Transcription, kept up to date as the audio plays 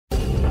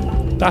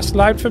That's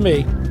loud for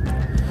me.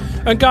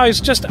 And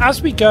guys, just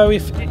as we go,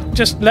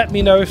 just let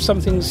me know if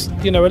something's,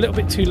 you know, a little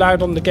bit too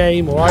loud on the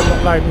game or I'm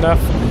not loud enough.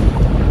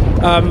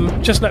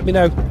 Just let me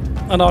know,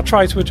 and I'll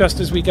try to adjust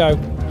as we go.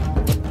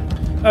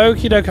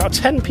 Okie dokie, a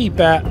 10p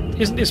bet.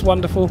 Isn't this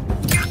wonderful?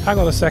 Hang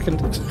on a second.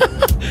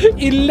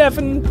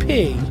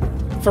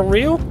 11p? For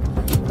real?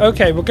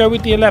 Okay, we'll go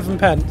with the 11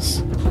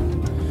 pence.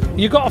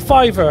 You got a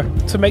fiver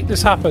to make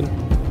this happen.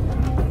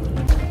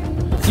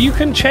 You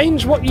can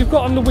change what you've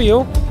got on the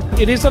wheel.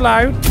 It is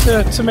allowed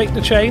to make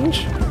the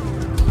change.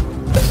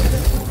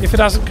 If it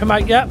hasn't come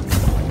out yet.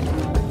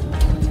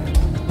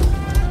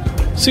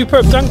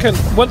 Superb, Duncan.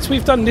 Once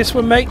we've done this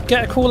one, mate,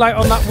 get a call out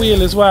on that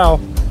wheel as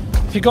well.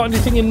 If you've got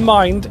anything in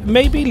mind,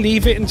 maybe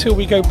leave it until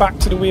we go back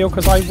to the wheel,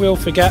 because I will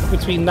forget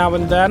between now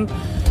and then,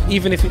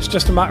 even if it's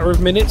just a matter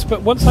of minutes.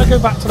 But once I go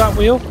back to that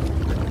wheel,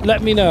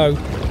 let me know,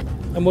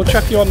 and we'll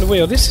chuck you on the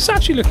wheel. This is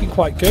actually looking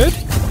quite good.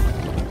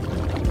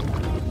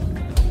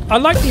 I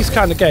like these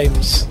kind of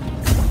games.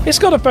 It's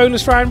got a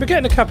bonus round. We're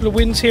getting a couple of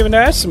wins here and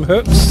there, some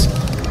hooks.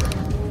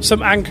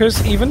 Some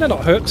anchors, even. They're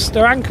not hooks,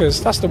 they're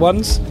anchors. That's the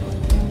ones.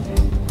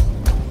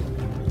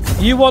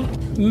 You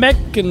want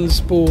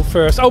Megan's ball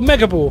first. Oh,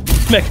 Mega Ball.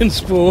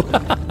 Megan's ball.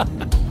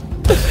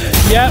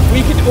 Yeah,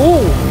 we could...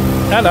 Oh,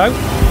 hello.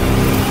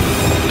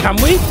 Can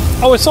we?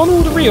 Oh, it's on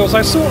all the reels.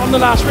 I saw it on the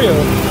last reel.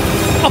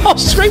 Oh,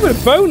 straight with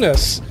a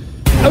bonus.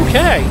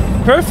 Okay,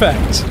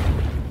 perfect.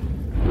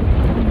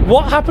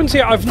 What happens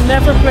here? I've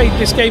never played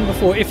this game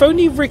before. If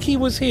only Ricky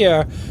was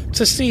here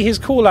to see his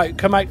call-out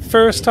come out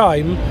first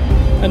time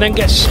and then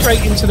get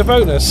straight into the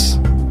bonus.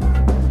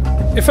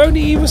 If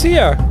only he was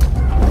here.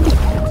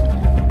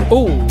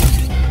 Oh,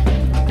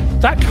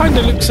 that kind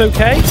of looks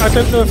okay. I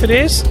don't know if it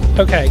is.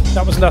 Okay,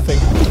 that was nothing.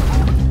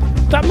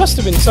 That must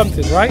have been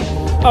something, right?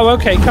 Oh,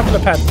 okay, couple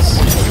of pence.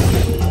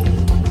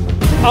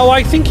 Oh,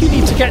 I think you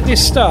need to get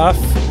this stuff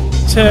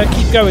to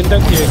keep going,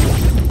 don't you?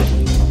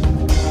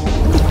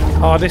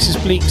 Oh, this is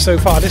bleak so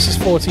far. This is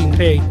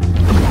 14p.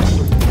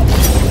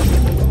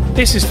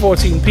 This is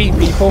 14p,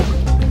 people.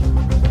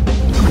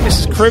 This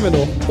is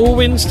criminal. All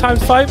wins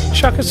times 5.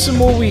 Chuck us some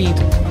more weed.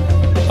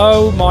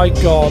 Oh my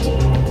god.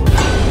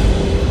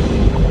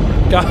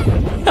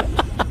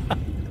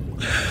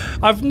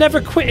 I've never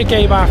quit a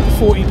game after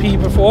 40p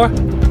before.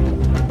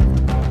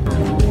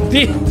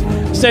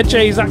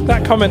 ZJ,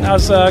 that comment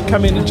has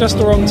come in at just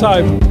the wrong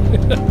time.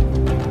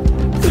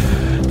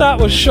 That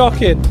was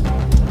shocking.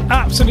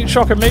 Absolute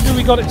shocker. Maybe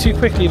we got it too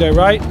quickly though,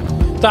 right?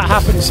 That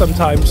happens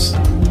sometimes.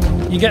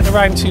 You get the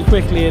round too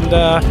quickly and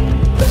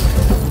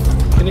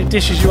it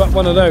dishes you up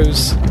one of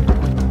those.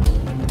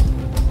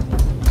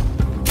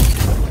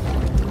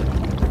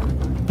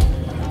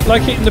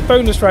 Like hitting the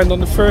bonus round on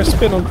the first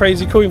spin on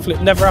Crazy Coin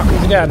Flip never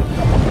happens again.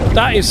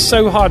 That is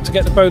so hard to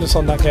get the bonus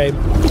on that game.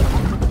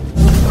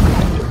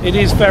 It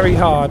is very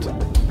hard.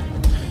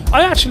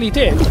 I actually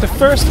did. The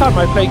first time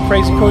I played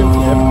Crazy Coin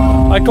Flip,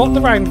 I got the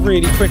round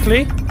really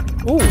quickly.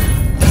 Ooh,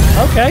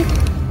 okay.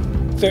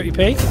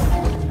 30p.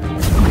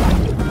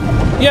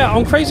 Yeah,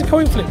 on Crazy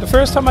Coin Flip, the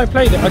first time I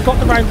played it, I got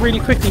the round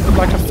really quickly with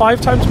like a 5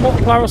 times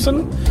multiplier or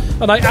something,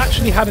 and I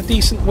actually had a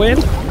decent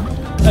win.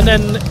 And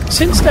then,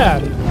 since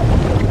then,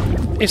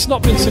 it's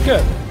not been so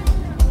good.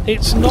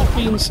 It's not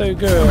been so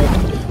good.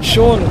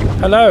 Sean,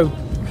 hello.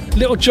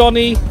 Little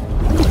Johnny.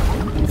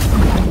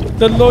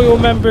 The loyal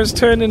members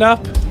turning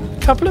up. A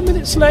couple of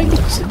minutes late.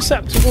 It's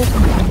acceptable.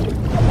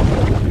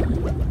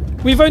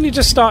 We've only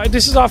just started.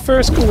 This is our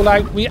first call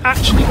out. We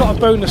actually got a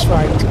bonus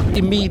round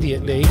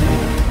immediately.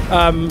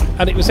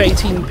 And it was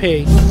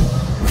 18p.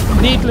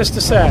 Needless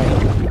to say,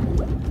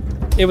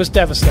 it was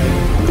devastating.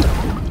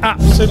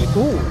 Absolutely.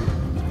 Ooh.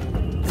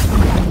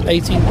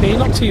 18p,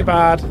 not too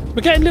bad.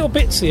 We're getting little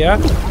bits here.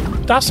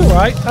 That's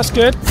alright, that's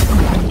good.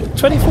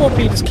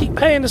 24p, just keep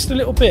paying us the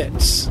little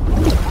bits.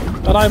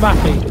 And I'm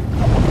happy.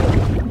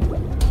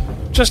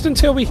 Just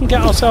until we can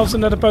get ourselves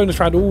another bonus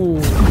round.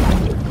 Ooh.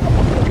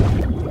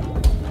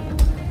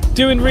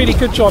 Doing really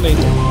good, Johnny.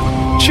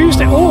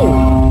 Tuesday,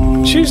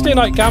 oh! Tuesday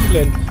night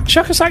gambling.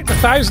 Chuck us out the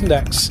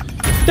 1000x.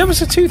 There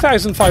was a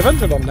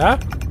 2500 on there.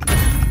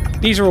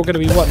 These are all going to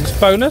be ones.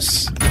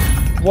 Bonus.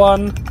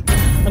 1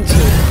 and 2.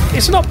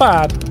 It's not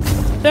bad.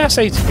 That's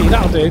 80p,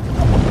 that'll do.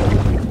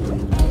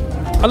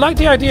 I like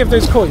the idea of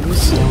those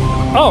coins.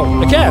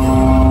 Oh, again.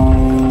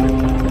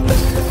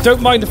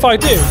 Don't mind if I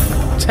do.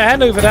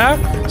 10 over there.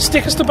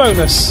 Stick us to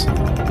bonus.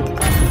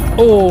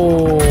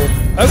 Oh,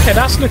 okay,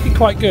 that's looking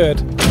quite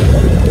good.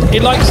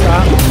 It likes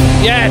that.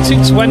 Yeah,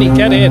 220,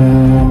 get in.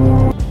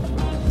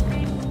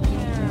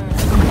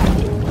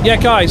 Yeah,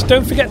 guys,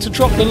 don't forget to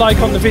drop the like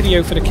on the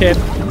video for the kid.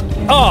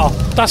 Oh,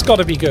 that's got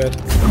to be good.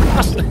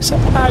 That's a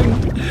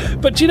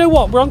pound. But do you know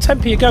what? We're on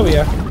 10p a go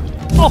here.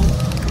 Oh,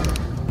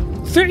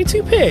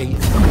 32p.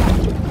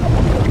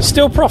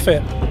 Still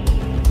profit.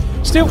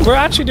 Still, we're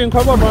actually doing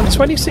quite well. We're on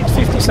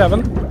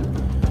 26.57.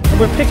 And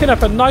we're picking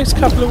up a nice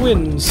couple of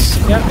wins.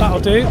 Yeah, that'll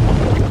do.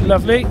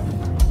 Lovely.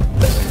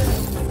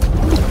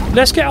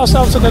 Let's get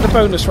ourselves another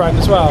bonus round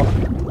as well.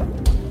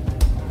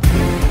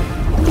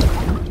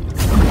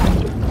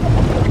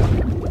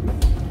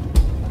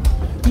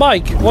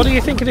 Mike, what do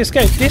you think of this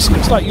game? This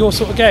looks like your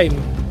sort of game.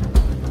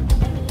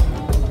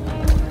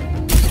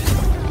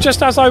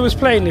 Just as I was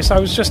playing this, I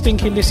was just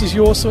thinking this is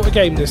your sort of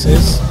game, this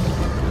is.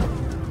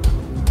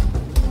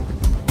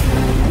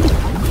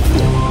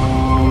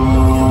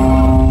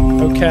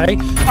 Okay.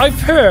 I've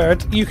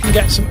heard you can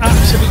get some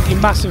absolutely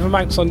massive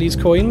amounts on these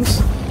coins.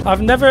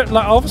 I've never,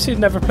 like, obviously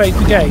never played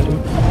the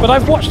game, but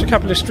I've watched a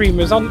couple of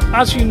streamers on,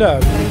 as you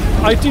know,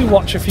 I do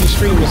watch a few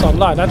streamers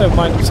online. I don't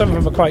mind, some of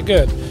them are quite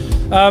good.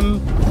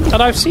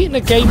 And I've seen a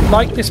game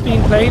like this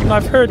being played, and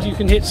I've heard you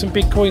can hit some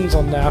big coins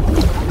on there.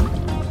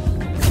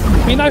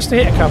 Be nice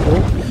to hit a couple.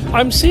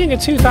 I'm seeing a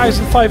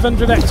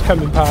 2500X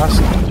coming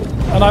past,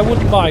 and I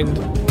wouldn't mind.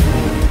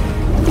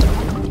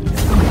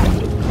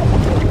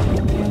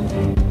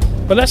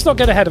 But let's not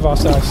get ahead of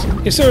ourselves.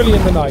 It's early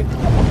in the night.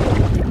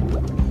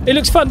 It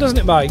looks fun, doesn't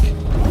it, Mike?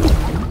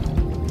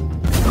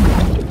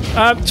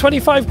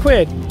 25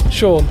 quid,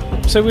 Sean.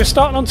 So we're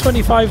starting on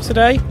 25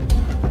 today,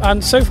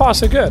 and so far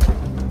so good.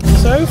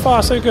 So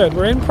far so good.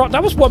 We're in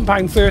that was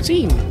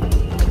 £1.13.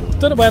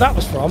 Don't know where that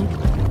was from.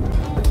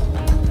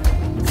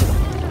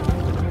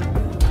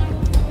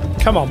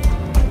 Come on.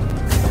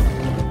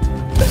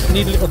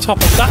 Need a little top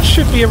up. That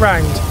should be a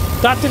round.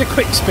 That did a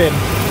quick spin.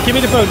 Give me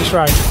the bonus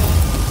round.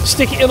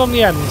 Stick it in on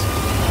the end.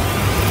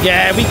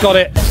 Yeah, we got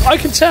it. I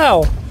can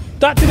tell.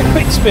 That did a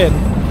quick spin.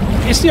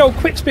 It's the old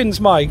quick spins,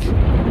 Mike.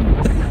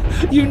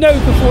 You know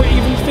before it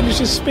even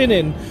finishes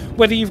spinning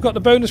whether you've got the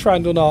bonus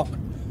round or not.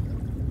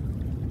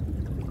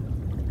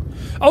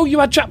 Oh, you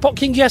had Jackpot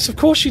King? Yes, of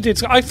course you did.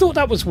 I thought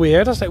that was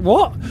weird. I was like,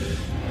 what?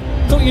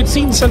 Thought you'd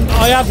seen some.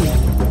 I hadn't.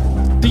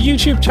 The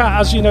YouTube chat,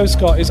 as you know,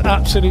 Scott, is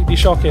absolutely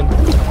shocking.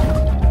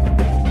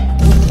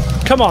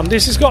 Come on,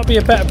 this has got to be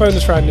a better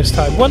bonus round this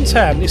time.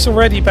 110, it's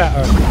already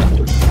better.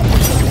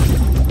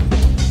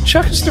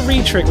 Chuck us the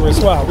re-trigger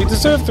as well. We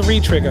deserve the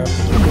re-trigger.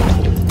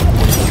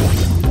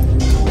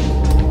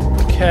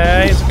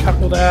 Okay, there's a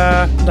couple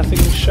there.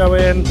 Nothing's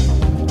showing.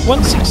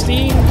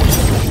 116.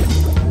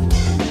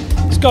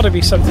 There's got to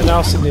be something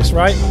else in this,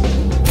 right?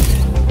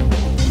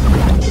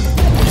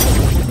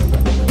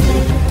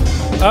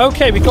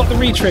 Okay, we got the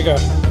re-trigger.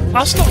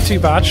 That's not too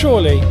bad,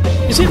 surely.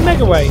 Is it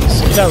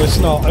Megaways? No, it's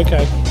not.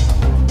 Okay.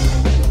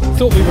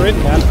 Thought we were in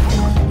there.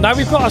 Now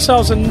we've got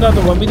ourselves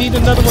another one. We need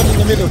another one in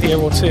the middle here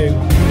or two.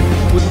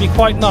 Would be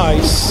quite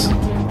nice.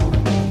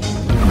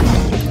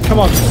 Come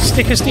on,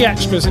 stick us the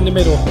extras in the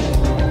middle.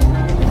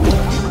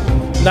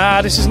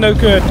 Nah, this is no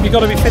good. We've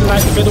got to be filling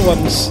out the middle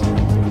ones.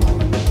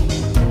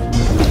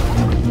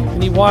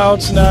 Any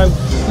wilds? No.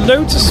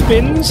 Loads of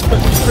spins,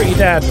 but pretty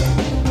dead.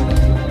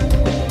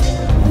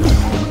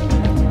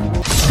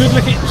 Good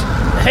look at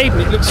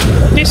Hayden. It looks.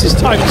 This is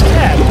times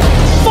 10.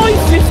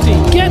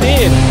 550. Get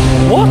in.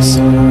 What?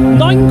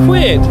 9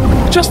 quid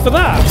just for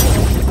that.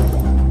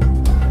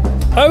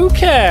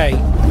 Okay.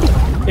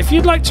 If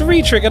you'd like to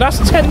re-trigger, that's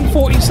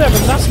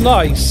 1047. That's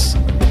nice.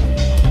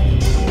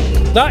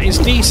 That is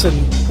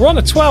decent. We're on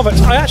a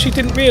 12x. I actually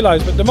didn't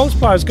realise, but the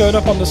multiplier's going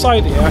up on the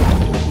side here.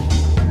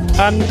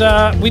 And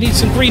we need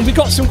some green. We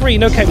got some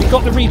green. Okay, we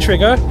got the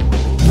re-trigger.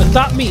 And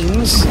that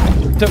means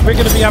that we're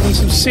going to be having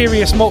some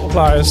serious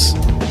multipliers.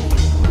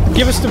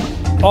 Give us the...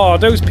 Oh,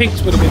 those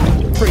pinks would have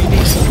been pretty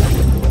decent.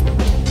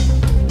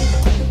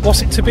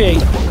 What's it to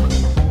be?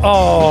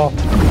 Oh...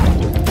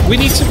 We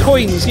need some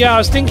coins. Yeah, I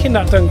was thinking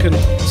that, Duncan.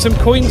 Some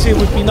coins here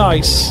would be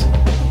nice.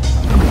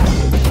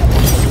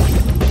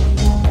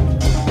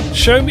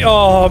 Show me...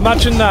 Oh,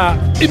 imagine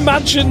that.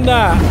 Imagine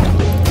that.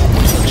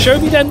 Show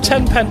me them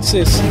 10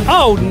 pences.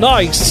 Oh,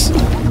 nice.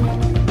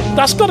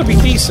 That's got to be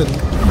decent.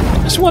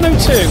 It's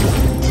 102.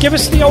 Give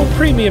us the old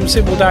premium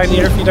symbol down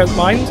here if you don't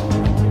mind.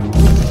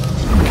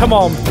 Come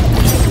on.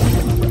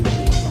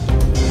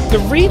 The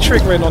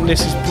re-triggering on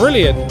this is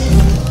brilliant.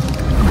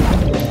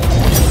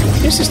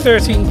 This is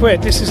 13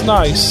 quid. This is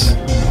nice.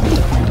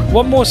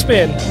 One more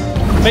spin.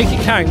 Make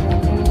it count.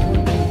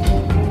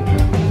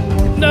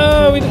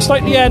 No, it looks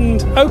like the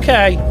end.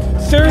 Okay.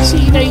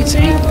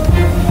 1380.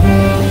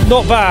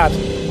 Not bad.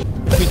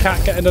 We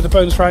can't get another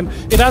bonus round.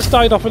 It has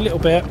died off a little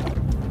bit,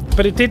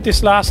 but it did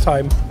this last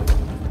time.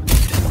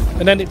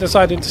 And then it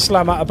decided to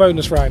slam out a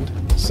bonus round.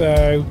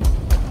 So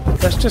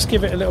let's just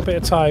give it a little bit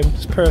of time.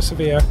 Just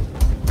persevere.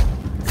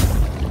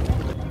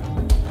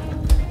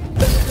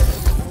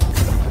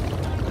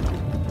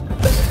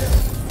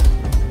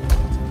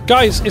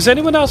 Guys, has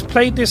anyone else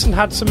played this and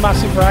had some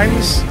massive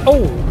rounds?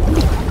 Oh!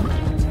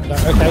 No,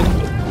 okay.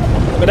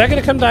 But they're going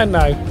to come down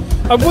now.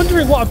 I'm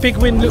wondering what a big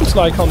win looks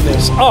like on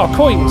this. Oh,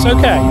 coins,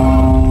 okay.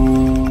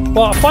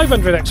 Well, a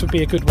 500x would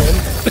be a good win.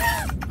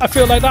 I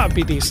feel like that would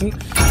be decent.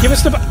 Give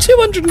us the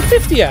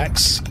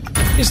 250x?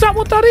 Is that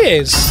what that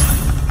is?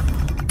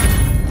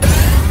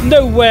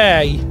 No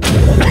way.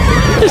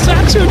 Is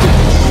that 200?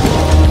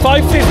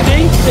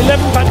 550?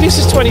 11 pack. This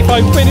is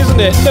 25 quid,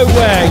 isn't it? No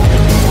way.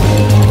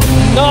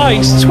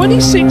 Nice,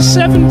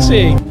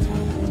 2670.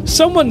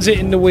 Someone's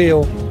hitting the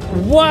wheel.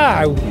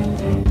 Wow.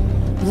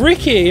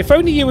 Ricky, if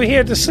only you were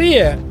here to see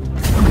it.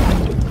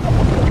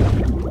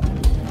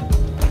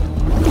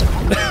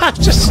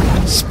 Just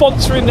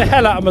sponsoring the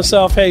hell out of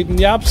myself, Hayden.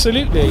 Yeah,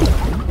 absolutely.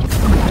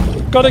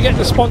 Got to get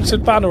the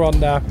sponsored banner on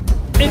there.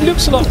 It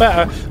looks a lot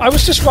better. I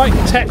was just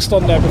writing text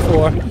on there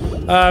before,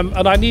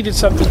 and I needed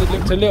something that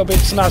looked a little bit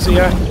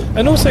snazzier,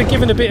 and also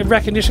giving a bit of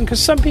recognition,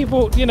 because some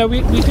people, you know,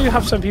 we do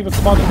have some people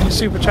come on and do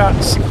super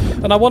chats,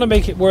 and I want to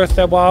make it worth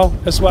their while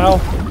as well.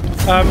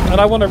 And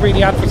I want to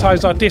really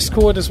advertise our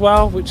Discord as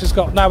well, which has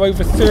got now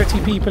over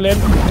 30 people in,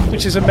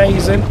 which is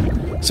amazing.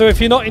 So if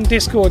you're not in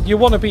Discord, you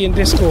want to be in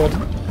Discord,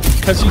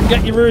 because you can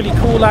get your early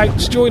call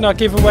outs, join our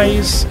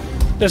giveaways.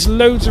 There's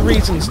loads of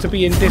reasons to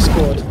be in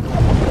Discord.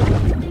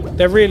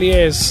 There really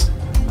is.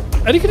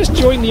 And you can just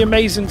join the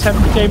amazing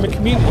Tempe Gamer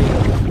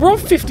community. We're on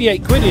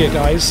 58 quid here,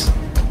 guys.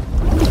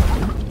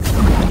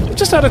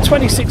 Just had a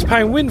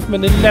 £26 win from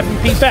an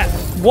 11p bet.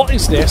 What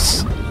is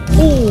this?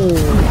 Ooh.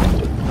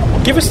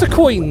 Give us the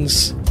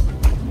coins.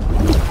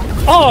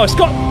 Oh, it's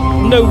got...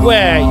 No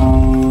way.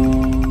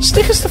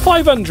 Stick us to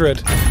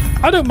 500.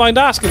 I don't mind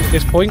asking at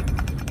this point.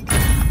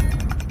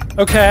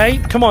 Okay,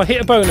 come on,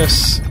 hit a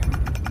bonus.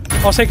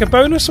 I'll take a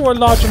bonus or a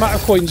large amount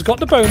of coins. Got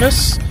the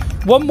bonus.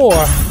 One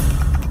more.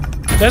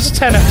 There's a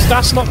 10x.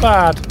 That's not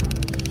bad.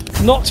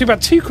 Not too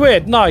bad. 2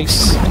 quid.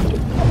 Nice.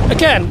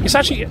 Again, it's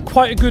actually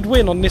quite a good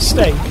win on this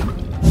stake.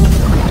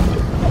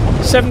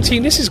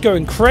 17. This is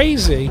going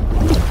crazy.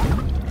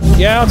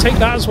 Yeah, I'll take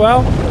that as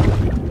well.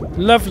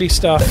 Lovely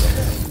stuff.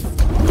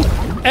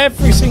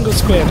 Every single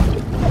spin.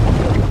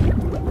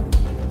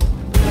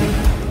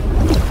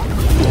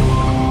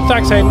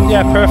 Thanks, Hayden.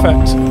 Yeah,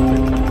 perfect.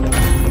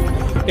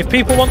 If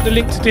people want the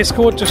link to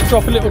Discord, just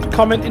drop a little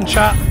comment in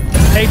chat.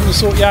 Hayden will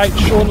sort you out.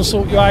 Sean will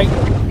sort you out.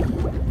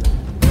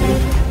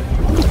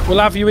 We'll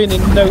have you in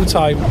no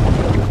time.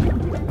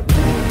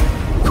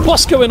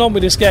 What's going on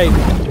with this game?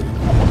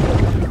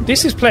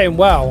 This is playing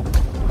well.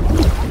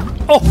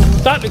 Oh,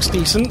 that looks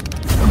decent.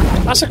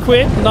 That's a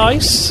quid.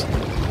 Nice.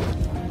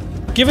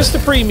 Give us the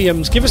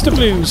premiums. Give us the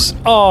blues.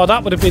 Oh,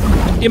 that would have been...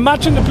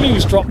 Imagine the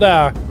blues drop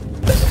there.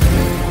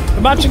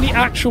 Imagine the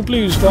actual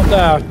blues drop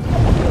there.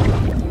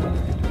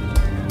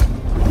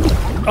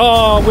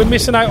 Oh, we're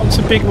missing out on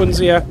some big ones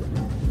here.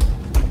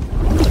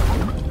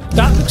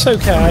 That looks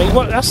okay.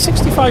 What? That's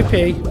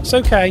 65p. It's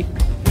okay.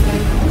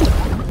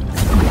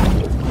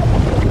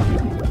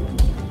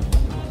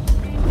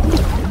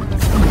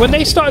 When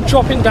they started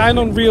dropping down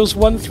on reels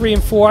 1, 3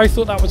 and 4, I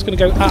thought that was going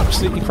to go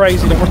absolutely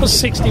crazy. There was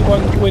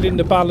 61 quid in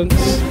the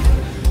balance.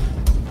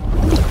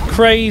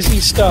 Crazy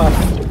stuff.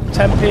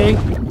 10p.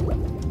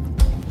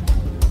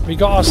 We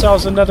got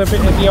ourselves another bit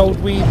of the old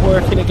weed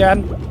working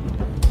again.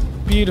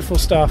 Beautiful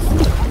stuff.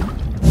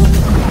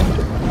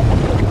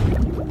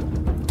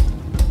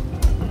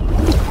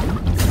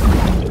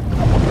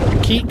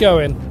 Keep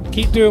going.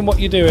 Keep doing what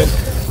you're doing.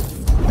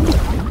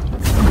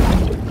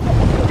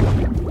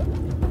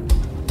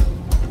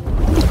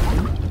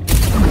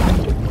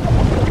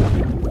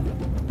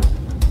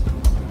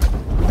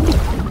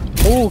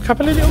 Oh, a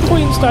couple of little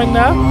coins down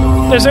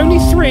there. There's only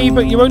 3,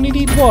 but you only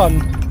need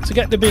 1 to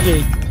get the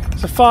biggie.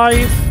 So 5.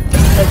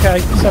 Okay,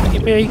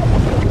 70p.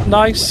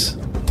 Nice.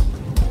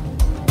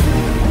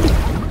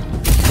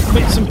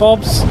 Bits and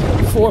bobs.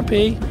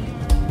 4p.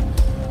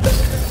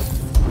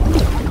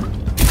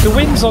 The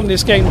wins on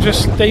this game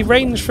they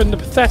range from the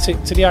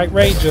pathetic to the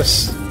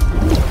outrageous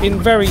in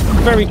very,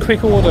 very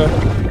quick order.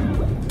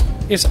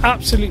 It's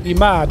absolutely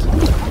mad.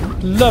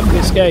 Love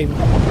this game.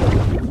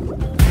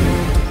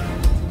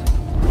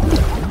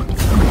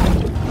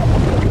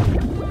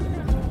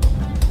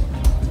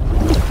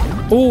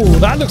 Oh,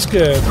 that looks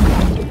good.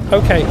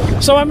 Okay,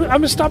 so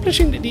I'm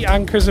establishing that the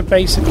anchors are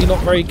basically not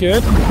very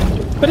good,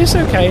 but it's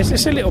okay.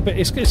 It's a little bit.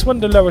 It's one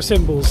of the lower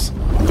symbols.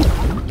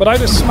 But I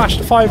just smashed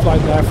a 5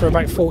 line there for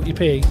about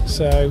 40p.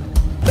 So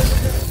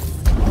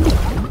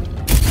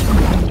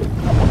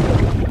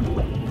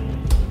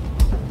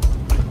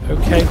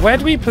okay, where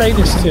do we play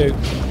this to?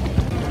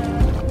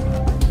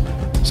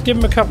 Let's give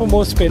him a couple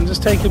more spins. Let's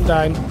take him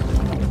down.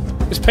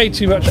 It's paid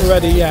too much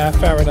already. Yeah,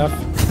 fair enough.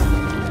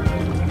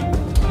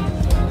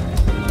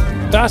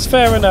 That's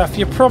fair enough.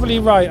 You're probably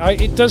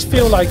right. It does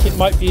feel like it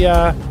might be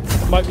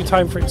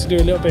time for it to do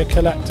a little bit of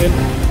collecting.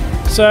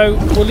 So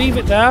we'll leave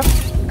it there.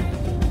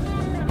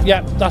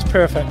 Yeah, that's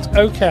perfect.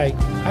 Okay.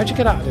 How'd you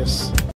get out of this?